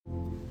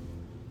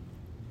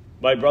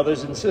My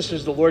brothers and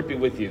sisters, the Lord be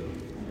with you.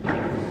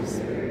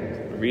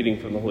 A reading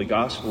from the Holy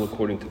Gospel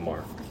according to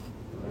Mark.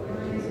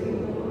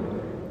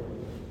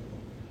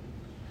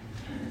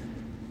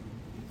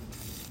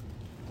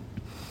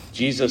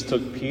 Jesus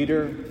took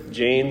Peter,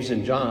 James,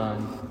 and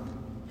John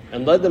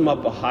and led them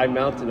up a high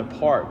mountain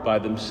apart by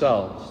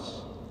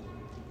themselves.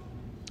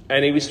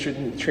 And he was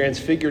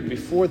transfigured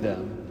before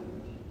them,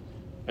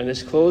 and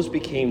his clothes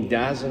became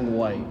dazzling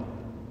white,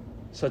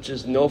 such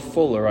as no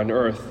fuller on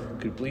earth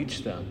could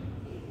bleach them.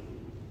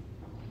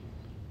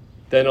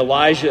 Then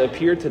Elijah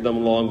appeared to them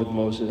along with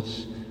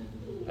Moses,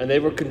 and they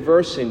were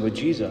conversing with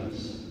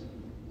Jesus.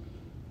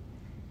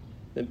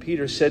 Then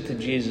Peter said to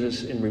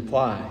Jesus in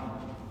reply,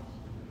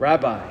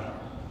 "Rabbi,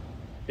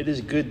 it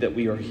is good that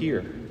we are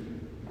here.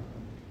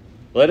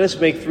 Let us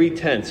make 3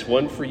 tents,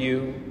 one for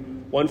you,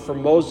 one for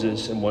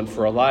Moses, and one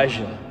for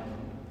Elijah."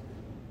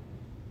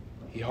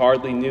 He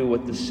hardly knew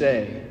what to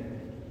say.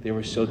 They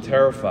were so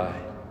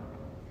terrified.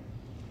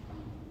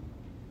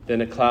 Then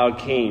a cloud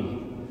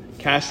came,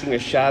 casting a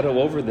shadow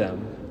over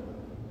them.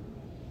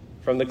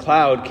 From the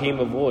cloud came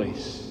a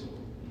voice,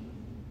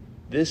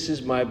 "This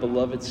is my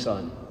beloved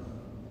Son.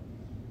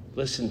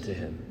 Listen to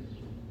him."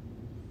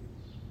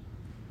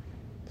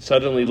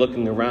 Suddenly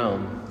looking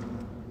around,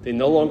 they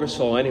no longer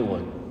saw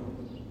anyone,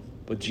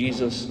 but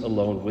Jesus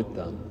alone with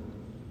them.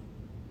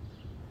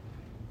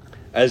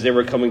 As they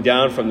were coming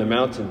down from the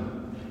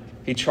mountain,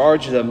 he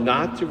charged them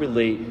not to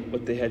relate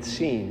what they had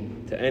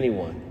seen to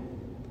anyone,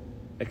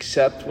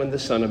 except when the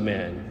Son of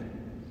Man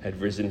had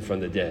risen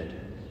from the dead.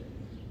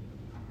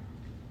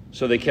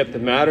 So they kept the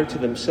matter to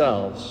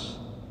themselves,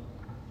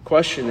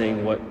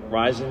 questioning what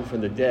rising from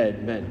the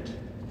dead meant.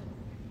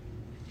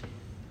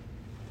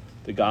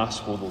 The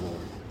Gospel of the Lord.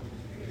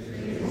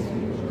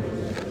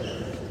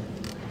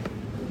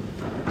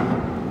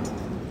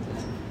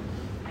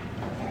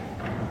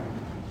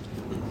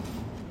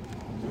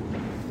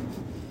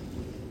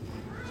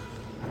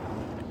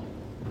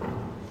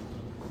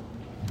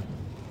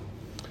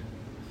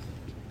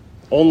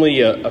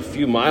 Only a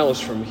few miles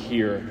from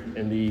here,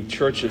 in the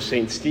Church of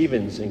St.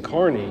 Stephen's in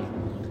Kearney,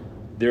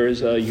 there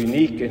is a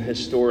unique and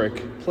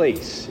historic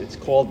place. It's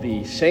called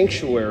the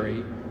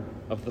Sanctuary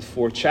of the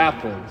Four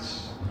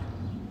Chaplains,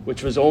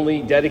 which was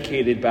only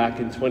dedicated back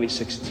in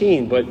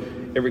 2016, but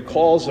it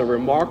recalls a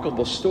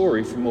remarkable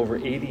story from over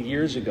 80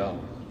 years ago.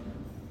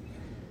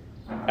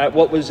 At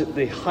what was at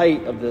the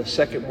height of the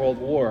Second World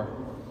War,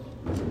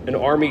 an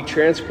Army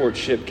transport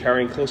ship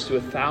carrying close to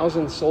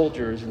 1,000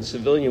 soldiers and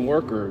civilian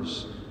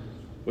workers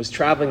was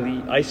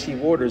traveling the icy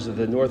waters of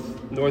the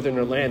northern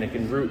Atlantic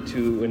en route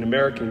to an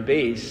American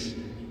base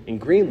in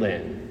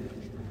Greenland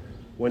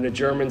when a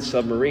German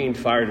submarine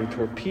fired a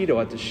torpedo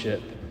at the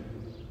ship,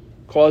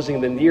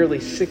 causing the nearly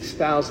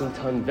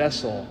 6,000-ton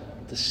vessel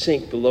to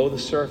sink below the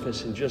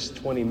surface in just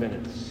 20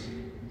 minutes.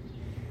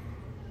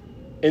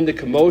 In the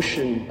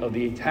commotion of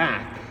the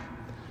attack,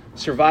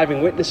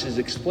 surviving witnesses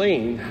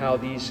explain how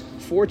these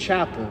 4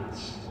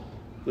 chaplains,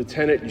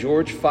 Lieutenant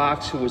George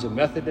Fox, who was a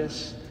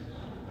Methodist,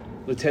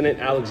 Lieutenant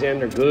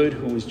Alexander Good,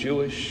 who was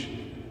Jewish,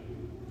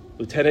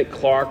 Lieutenant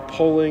Clark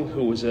Poling,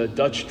 who was a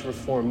Dutch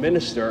Reformed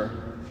minister,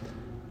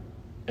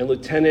 and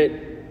Lieutenant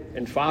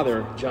and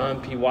Father John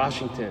P.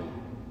 Washington,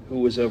 who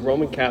was a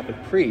Roman Catholic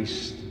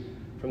priest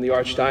from the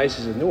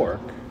Archdiocese of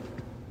Newark,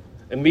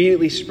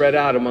 immediately spread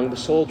out among the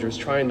soldiers,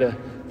 trying to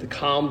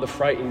calm the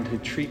frightened, to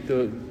treat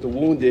the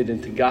wounded,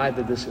 and to guide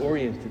the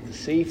disoriented to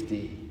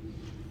safety.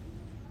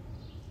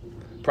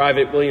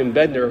 Private William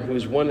Bednar, who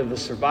was one of the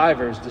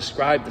survivors,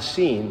 described the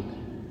scene.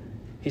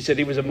 He said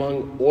he was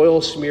among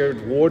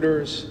oil-smeared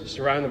waters,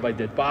 surrounded by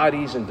dead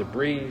bodies and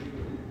debris,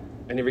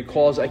 and he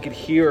recalls, "I could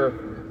hear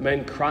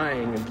men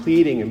crying and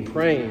pleading and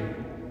praying,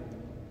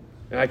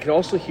 and I could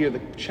also hear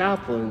the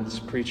chaplains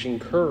preaching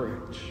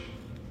courage.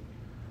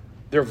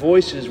 Their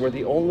voices were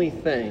the only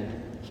thing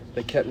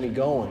that kept me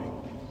going."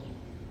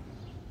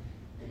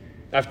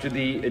 After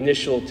the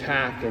initial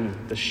attack and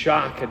the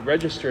shock had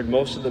registered,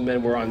 most of the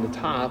men were on the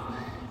top,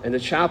 and the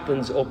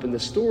chaplains opened the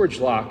storage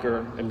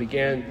locker and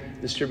began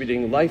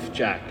distributing life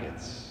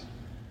jackets.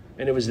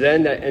 And it was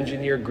then that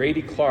engineer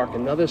Grady Clark,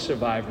 another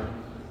survivor,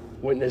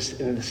 witnessed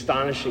an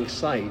astonishing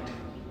sight.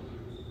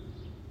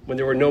 When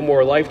there were no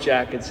more life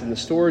jackets in the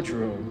storage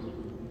room,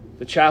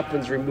 the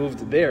chaplains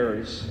removed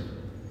theirs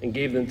and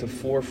gave them to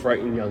 4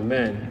 frightened young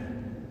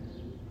men.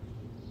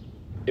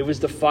 "It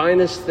was the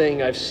finest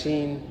thing I've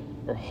seen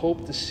or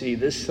hope to see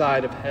this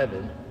side of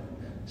heaven,"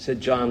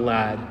 said John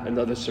Ladd,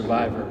 another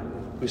survivor,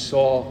 who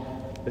saw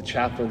the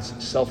chaplain's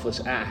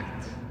selfless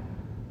act.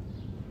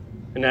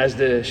 And as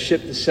the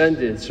ship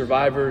descended,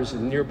 survivors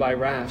in nearby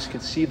rafts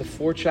could see the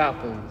 4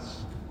 chaplains,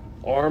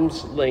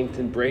 arms linked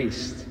and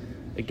braced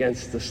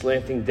against the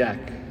slanting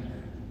deck,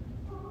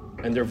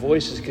 and their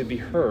voices could be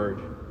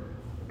heard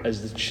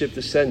as the ship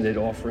descended,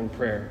 offering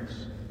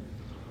prayers.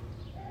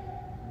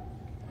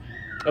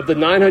 Of the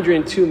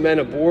 902 men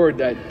aboard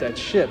that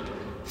ship,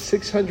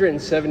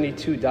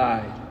 672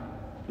 died,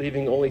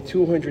 leaving only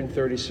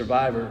 230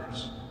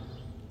 survivors.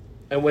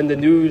 And when the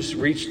news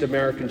reached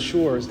American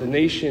shores, the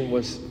nation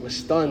was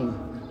stunned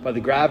by the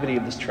gravity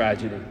of this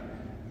tragedy,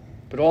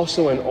 but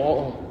also in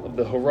all of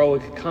the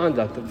heroic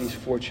conduct of these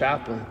four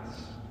chaplains.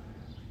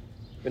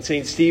 And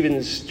St.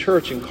 Stephen's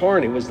Church in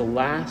Kearney was the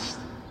last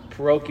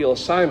parochial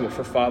assignment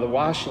for Father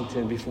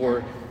Washington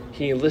before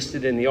he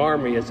enlisted in the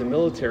Army as a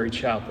military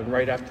chaplain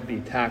right after the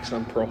attacks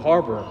on Pearl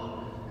Harbor.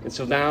 And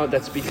so now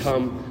that's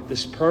become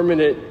this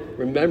permanent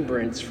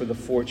remembrance for the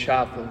four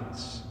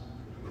chaplains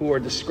who are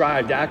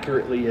described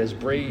accurately as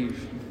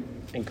brave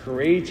and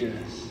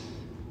courageous.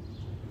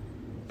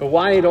 But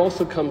why it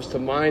also comes to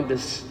mind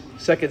this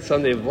second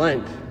Sunday of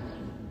Lent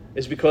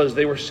is because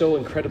they were so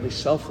incredibly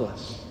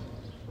selfless.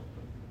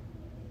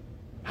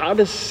 How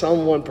does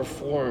someone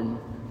perform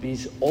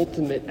these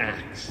ultimate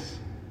acts,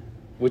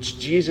 which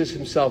Jesus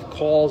himself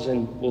calls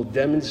and will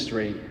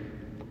demonstrate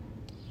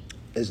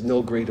as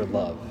no greater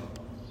love?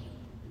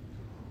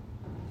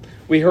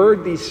 We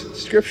heard these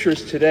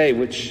scriptures today,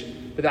 which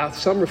without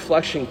some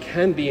reflection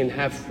can be and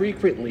have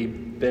frequently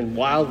been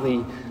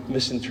wildly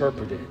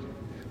misinterpreted,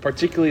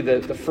 particularly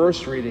the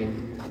first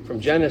reading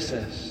from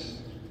Genesis.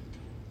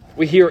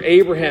 We hear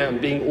Abraham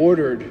being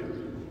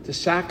ordered to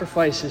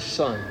sacrifice his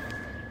son,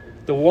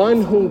 the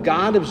one whom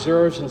God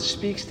observes and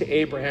speaks to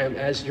Abraham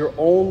as your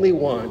only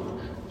one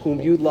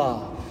whom you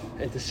love,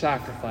 and to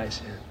sacrifice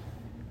him.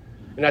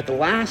 And at the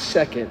last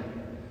second,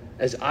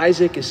 as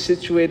Isaac is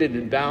situated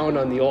and bound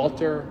on the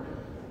altar,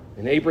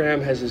 and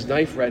Abraham has his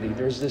knife ready,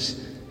 there's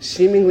this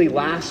seemingly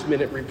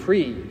last-minute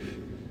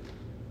reprieve.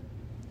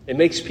 It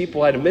makes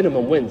people at a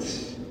minimum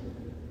wince.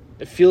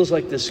 It feels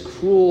like this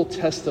cruel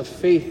test of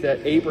faith that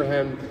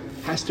Abraham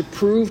has to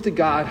prove to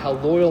God how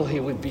loyal he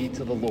would be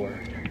to the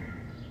Lord,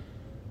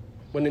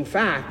 when in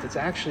fact, it's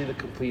actually the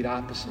complete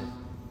opposite.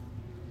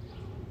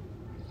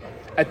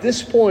 At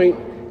this point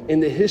in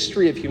the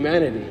history of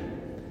humanity,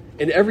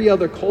 in every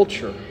other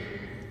culture,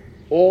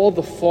 all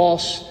the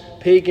false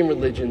pagan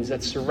religions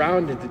that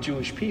surrounded the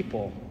Jewish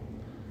people,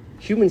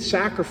 human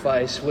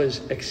sacrifice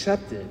was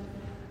accepted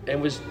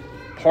and was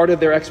part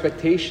of their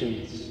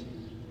expectations.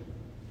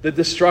 The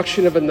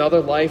destruction of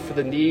another life for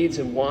the needs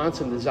and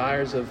wants and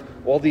desires of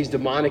all these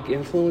demonic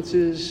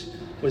influences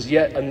was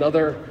yet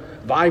another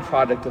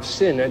byproduct of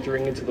sin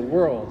entering into the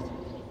world,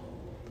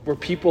 where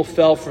people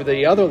fell for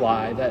the other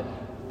lie that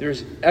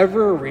there's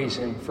ever a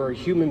reason for a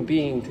human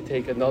being to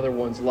take another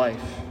one's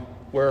life,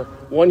 where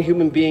one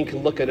human being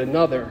can look at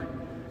another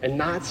and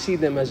not see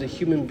them as a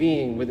human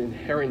being with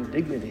inherent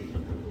dignity.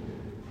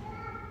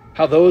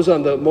 How those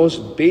on the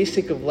most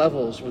basic of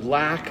levels would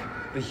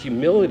lack the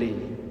humility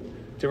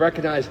to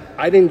recognize,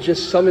 I didn't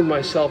just summon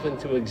myself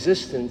into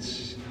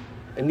existence,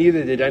 and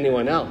neither did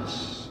anyone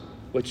else,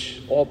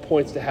 which all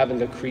points to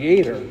having a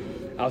creator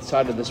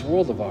outside of this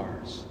world of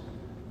ours.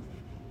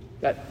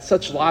 That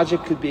such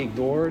logic could be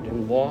ignored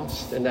and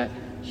lost, and that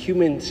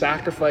human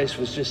sacrifice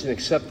was just an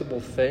acceptable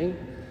thing.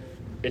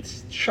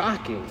 It's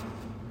shocking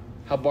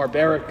how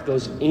barbaric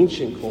those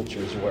ancient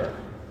cultures were.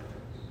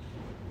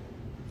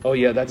 Oh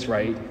yeah, that's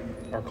right.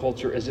 Our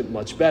culture isn't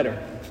much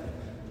better,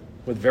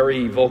 with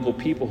very vocal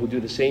people who do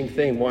the same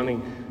thing,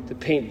 wanting to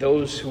paint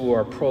those who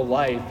are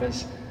pro-life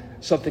as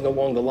something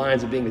along the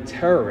lines of being a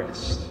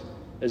terrorist,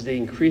 as they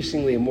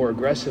increasingly and more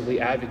aggressively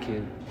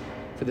advocate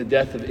for the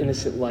death of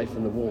innocent life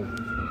in the womb.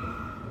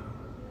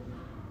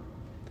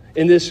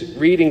 In this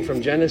reading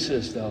from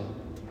Genesis, though,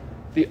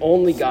 the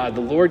only God,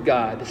 the Lord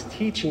God, is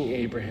teaching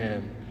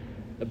Abraham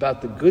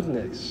about the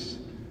goodness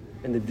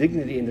and the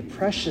dignity and the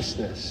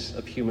preciousness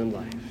of human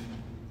life.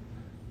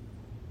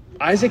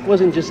 Isaac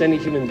wasn't just any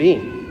human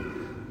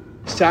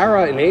being.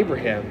 Sarah and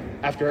Abraham,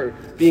 after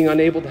being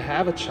unable to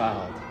have a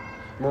child,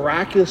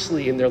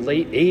 miraculously in their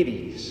late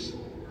 80s,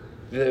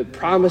 the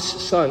promised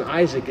son,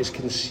 Isaac, is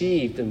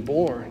conceived and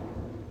born.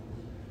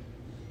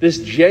 This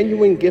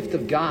genuine gift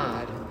of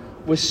God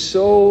was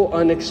so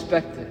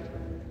unexpected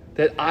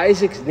that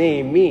Isaac's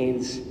name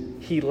means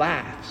he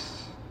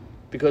laughs,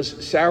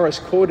 because Sarah's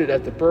quoted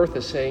at the birth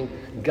as saying,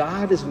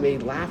 God has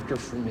made laughter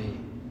for me.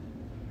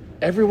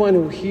 Everyone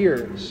who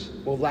hears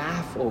will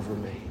laugh over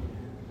me.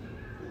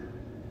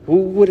 Who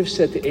would have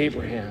said to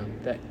Abraham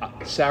that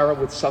Sarah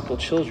would suckle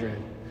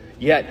children?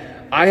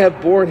 Yet I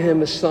have borne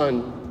him a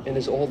son in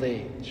his old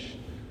age.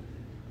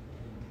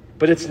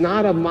 But it's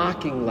not a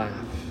mocking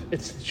laugh.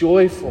 It's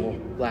joyful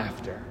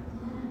laughter.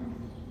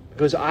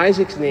 Because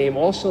Isaac's name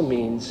also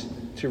means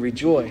to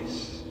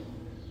rejoice.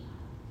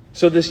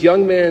 So this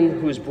young man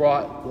who has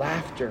brought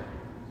laughter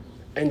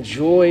and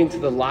joy into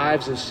the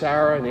lives of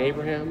Sarah and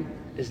Abraham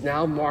is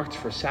now marked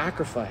for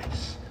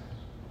sacrifice.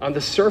 On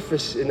the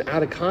surface and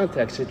out of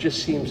context, it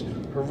just seems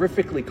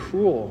horrifically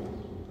cruel.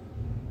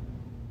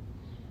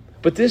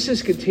 But this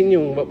is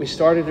continuing what we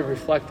started to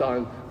reflect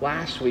on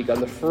last week on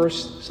the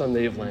first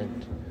Sunday of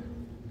Lent.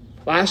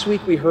 Last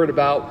week we heard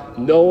about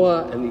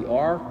Noah and the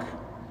ark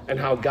and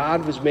how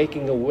God was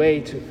making a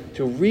way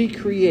to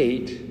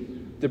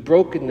recreate the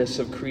brokenness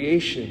of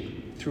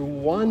creation through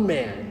one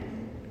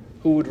man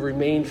who would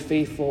remain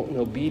faithful and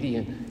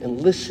obedient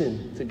and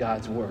listen to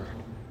God's word.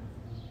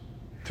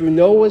 Through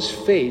Noah's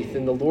faith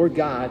in the Lord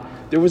God,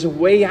 there was a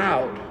way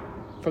out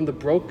from the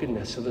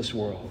brokenness of this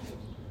world.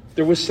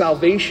 There was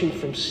salvation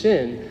from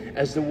sin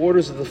as the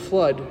waters of the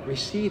flood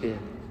receded.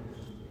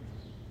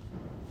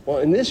 Well,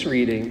 in this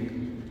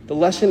reading, the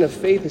lesson of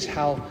faith is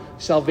how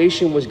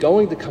salvation was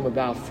going to come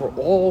about for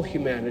all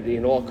humanity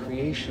and all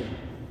creation.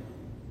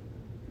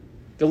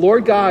 The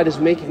Lord God is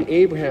making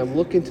Abraham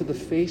look into the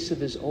face of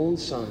his own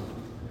son,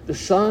 the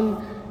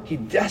son he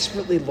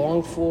desperately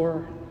longed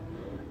for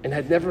and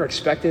had never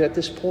expected at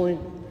this point,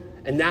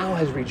 and now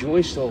has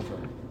rejoiced over.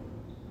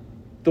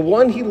 The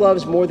one he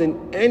loves more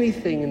than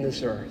anything in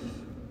this earth.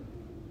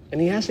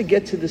 And he has to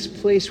get to this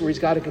place where he's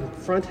got to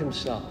confront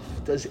himself.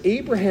 Does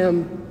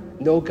Abraham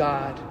know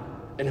God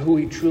and who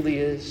he truly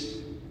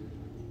is?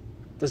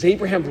 Does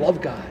Abraham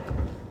love God?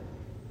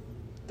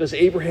 Does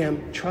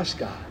Abraham trust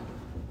God?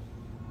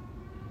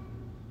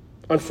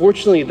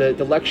 Unfortunately,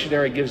 the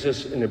lectionary gives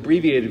us an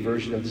abbreviated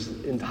version of this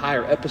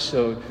entire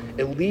episode.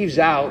 It leaves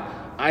out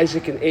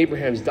Isaac and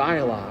Abraham's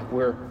dialogue,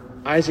 where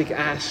Isaac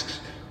asks,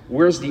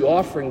 where's the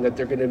offering that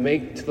they're going to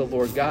make to the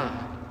Lord God?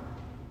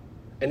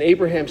 And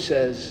Abraham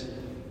says,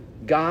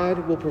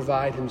 God will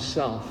provide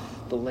himself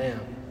the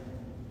lamb.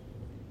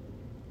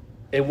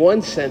 In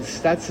one sense,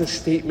 that's a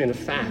statement of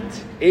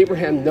fact.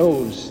 Abraham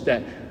knows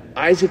that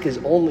Isaac is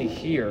only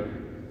here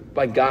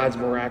by God's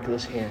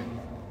miraculous hand.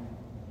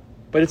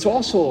 But it's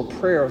also a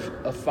prayer of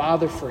a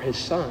father for his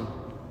son.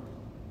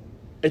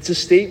 It's a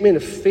statement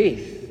of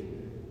faith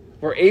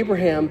where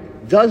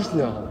Abraham does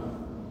know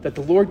that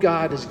the Lord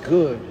God is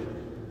good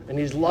and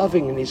he's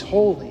loving and he's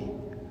holy,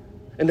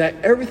 and that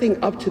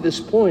everything up to this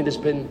point has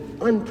been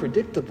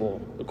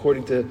unpredictable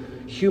according to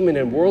human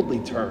and worldly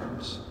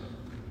terms.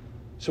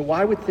 So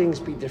why would things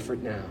be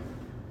different now?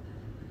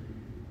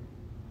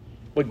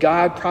 What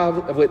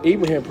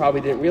Abraham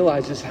probably didn't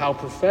realize is how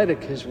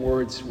prophetic his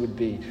words would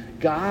be.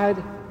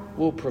 God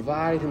will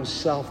provide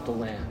himself the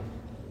lamb.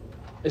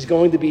 Is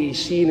going to be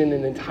seen in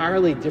an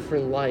entirely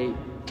different light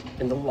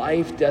in the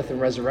life, death, and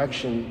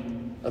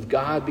resurrection of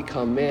God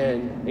become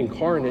man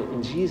incarnate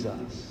in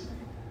Jesus.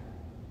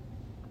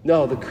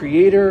 No, the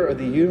creator of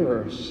the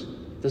universe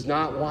does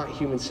not want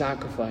human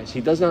sacrifice.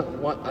 He does not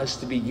want us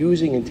to be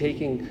using and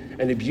taking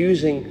and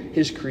abusing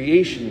his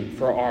creation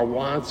for our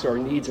wants, our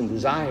needs, and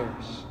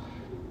desires.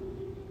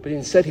 But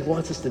instead, he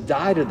wants us to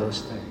die to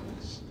those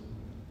things.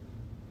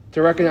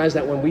 To recognize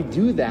that when we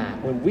do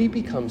that, when we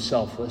become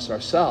selfless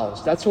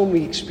ourselves, that's when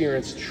we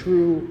experience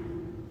true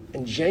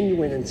and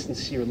genuine and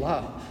sincere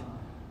love.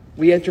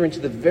 We enter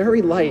into the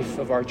very life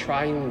of our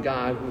triune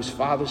God, who is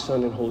Father,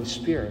 Son, and Holy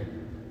Spirit.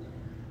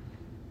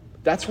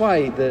 That's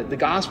why the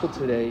gospel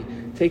today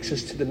takes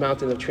us to the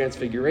mountain of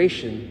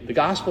transfiguration. The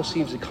gospel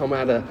seems to come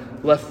out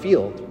of left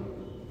field.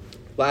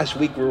 Last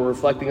week we were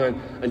reflecting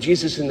on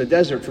Jesus in the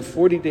desert for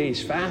 40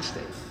 days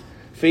fasting,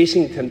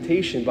 facing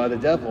temptation by the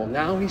devil.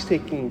 Now he's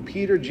taking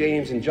Peter,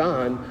 James, and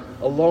John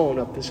alone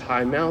up this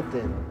high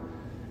mountain.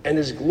 And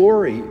his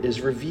glory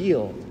is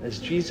revealed as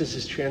Jesus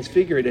is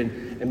transfigured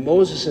and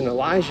Moses and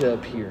Elijah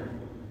appear.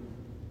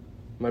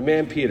 My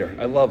man Peter,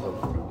 I love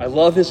him. I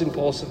love his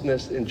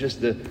impulsiveness and just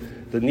the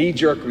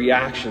knee-jerk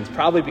reactions,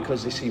 probably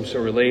because they seem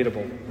so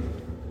relatable.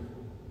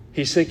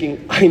 He's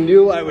thinking, I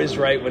knew I was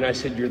right when I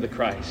said you're the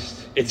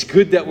Christ. It's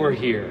good that we're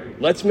here.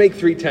 Let's make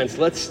 3 tents.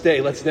 Let's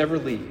stay. Let's never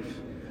leave.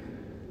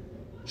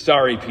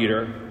 Sorry,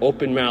 Peter.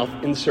 Open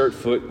mouth, insert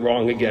foot,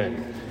 wrong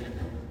again.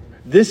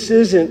 This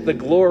isn't the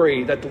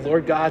glory that the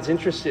Lord God's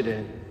interested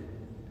in.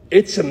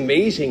 It's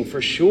amazing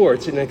for sure.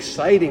 It's an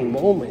exciting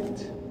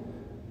moment.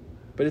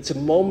 But it's a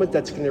moment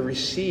that's going to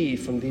recede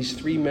from these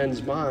 3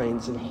 men's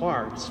minds and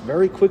hearts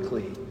very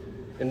quickly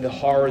in the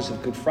horrors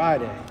of Good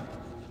Friday,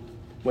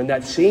 when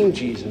that same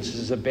Jesus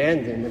is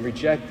abandoned and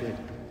rejected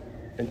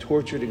and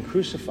tortured and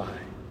crucified.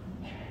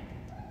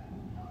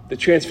 The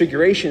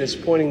Transfiguration is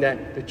pointing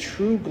that the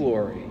true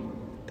glory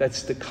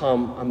that's to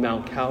come on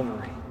Mount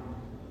Calvary,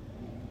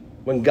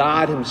 when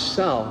God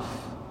himself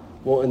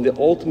will, in the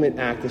ultimate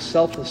act of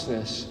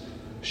selflessness,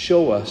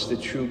 show us the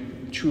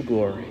true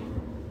glory,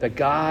 that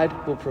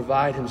God will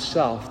provide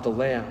himself the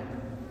Lamb,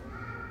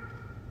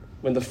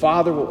 when the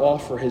Father will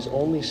offer his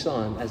only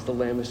Son as the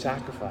Lamb of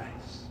sacrifice.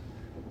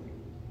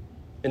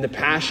 In the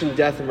passion,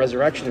 death, and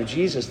resurrection of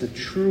Jesus, the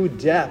true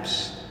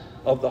depths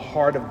of the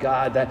heart of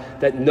God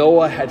that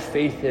Noah had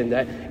faith in,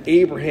 that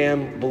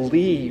Abraham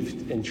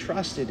believed and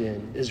trusted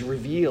in, is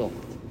revealed.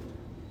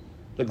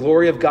 The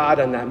glory of God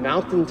on that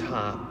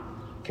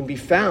mountaintop can be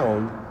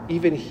found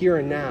even here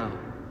and now,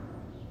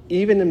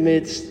 even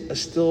amidst a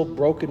still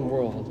broken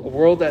world, a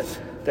world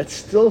that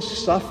still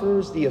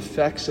suffers the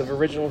effects of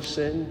original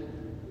sin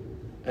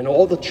and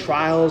all the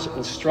trials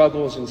and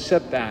struggles and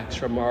setbacks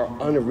from our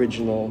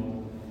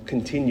unoriginal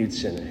continued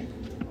sinning.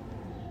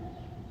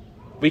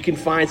 We can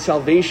find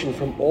salvation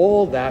from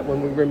all that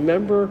when we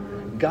remember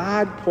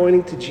God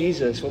pointing to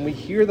Jesus, when we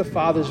hear the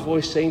Father's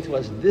voice saying to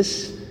us,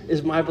 "This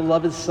is my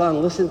beloved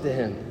Son, listen to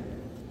him."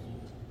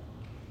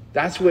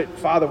 That's what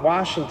Father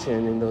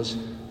Washington and those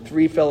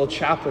 3 fellow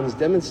chaplains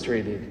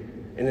demonstrated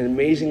in an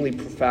amazingly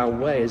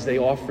profound way as they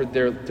offered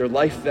their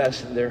life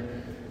vests and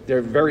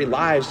their very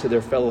lives to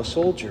their fellow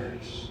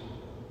soldiers.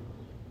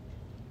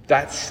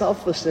 That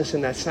selflessness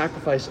and that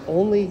sacrifice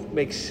only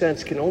makes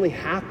sense, can only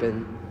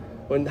happen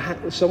when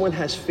someone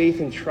has faith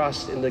and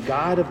trust in the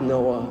God of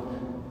Noah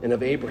and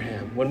of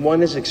Abraham, when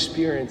one has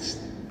experienced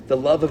the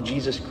love of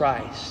Jesus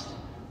Christ,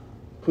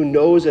 who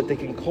knows that they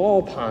can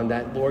call upon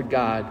that Lord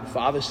God,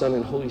 Father, Son,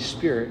 and Holy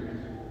Spirit,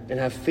 and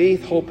have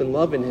faith, hope, and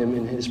love in him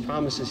and his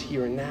promises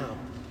here and now.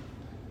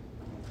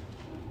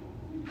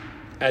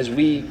 As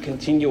we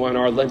continue on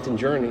our Lenten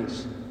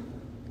journeys,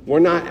 we're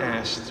not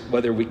asked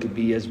whether we could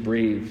be as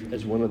brave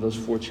as one of those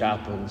 4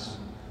 chaplains,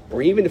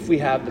 or even if we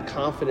have the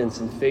confidence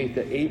and faith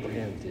that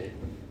Abraham did.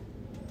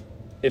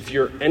 If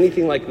you're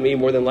anything like me,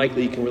 more than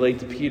likely you can relate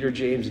to Peter,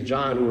 James, and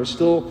John, who are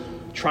still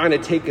trying to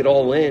take it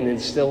all in and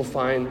still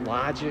find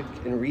logic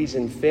and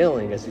reason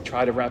failing as they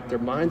try to wrap their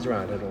minds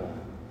around it all.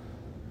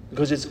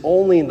 Because it's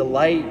only in the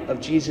light of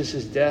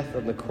Jesus' death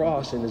on the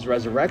cross and his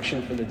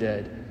resurrection from the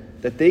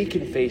dead that they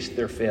can face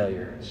their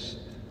failures.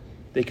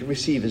 They can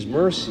receive his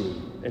mercy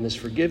and his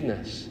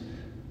forgiveness.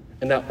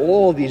 And that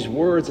all these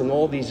words and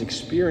all these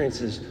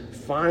experiences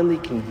finally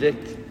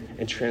convict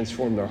and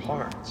transform their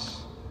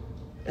hearts.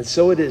 And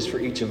so it is for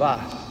each of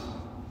us.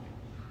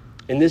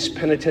 In this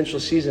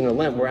penitential season of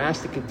Lent, we're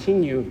asked to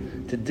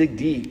continue to dig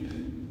deep,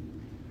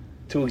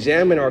 to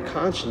examine our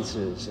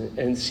consciences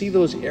and see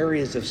those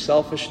areas of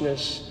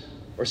selfishness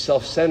or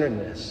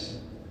self-centeredness,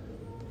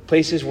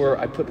 places where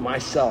I put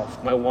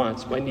myself, my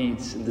wants, my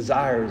needs, and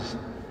desires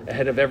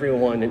ahead of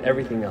everyone and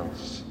everything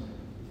else,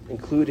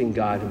 including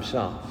God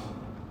himself.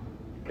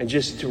 And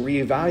just to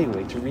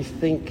reevaluate, to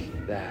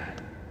rethink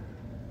that,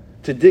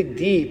 to dig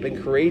deep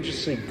and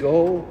courageously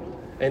go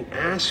and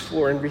ask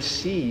for and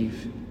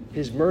receive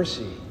his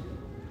mercy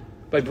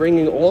by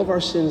bringing all of our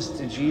sins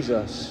to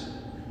Jesus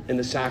in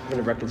the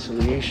sacrament of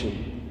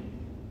reconciliation,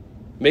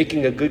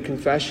 making a good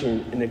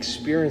confession and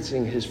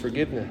experiencing his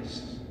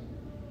forgiveness.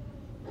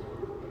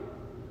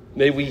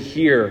 May we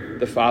hear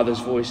the Father's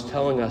voice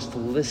telling us to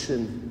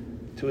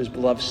listen to his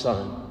beloved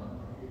Son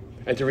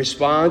and to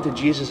respond to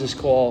Jesus'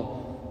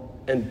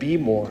 call and be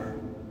more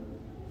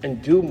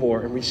and do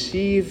more and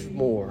receive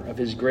more of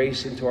his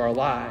grace into our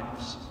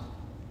lives,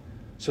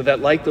 so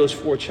that like those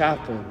 4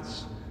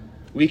 chaplains,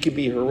 we can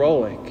be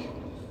heroic,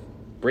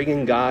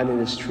 bringing God and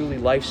his truly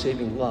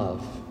life-saving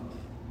love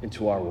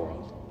into our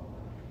world.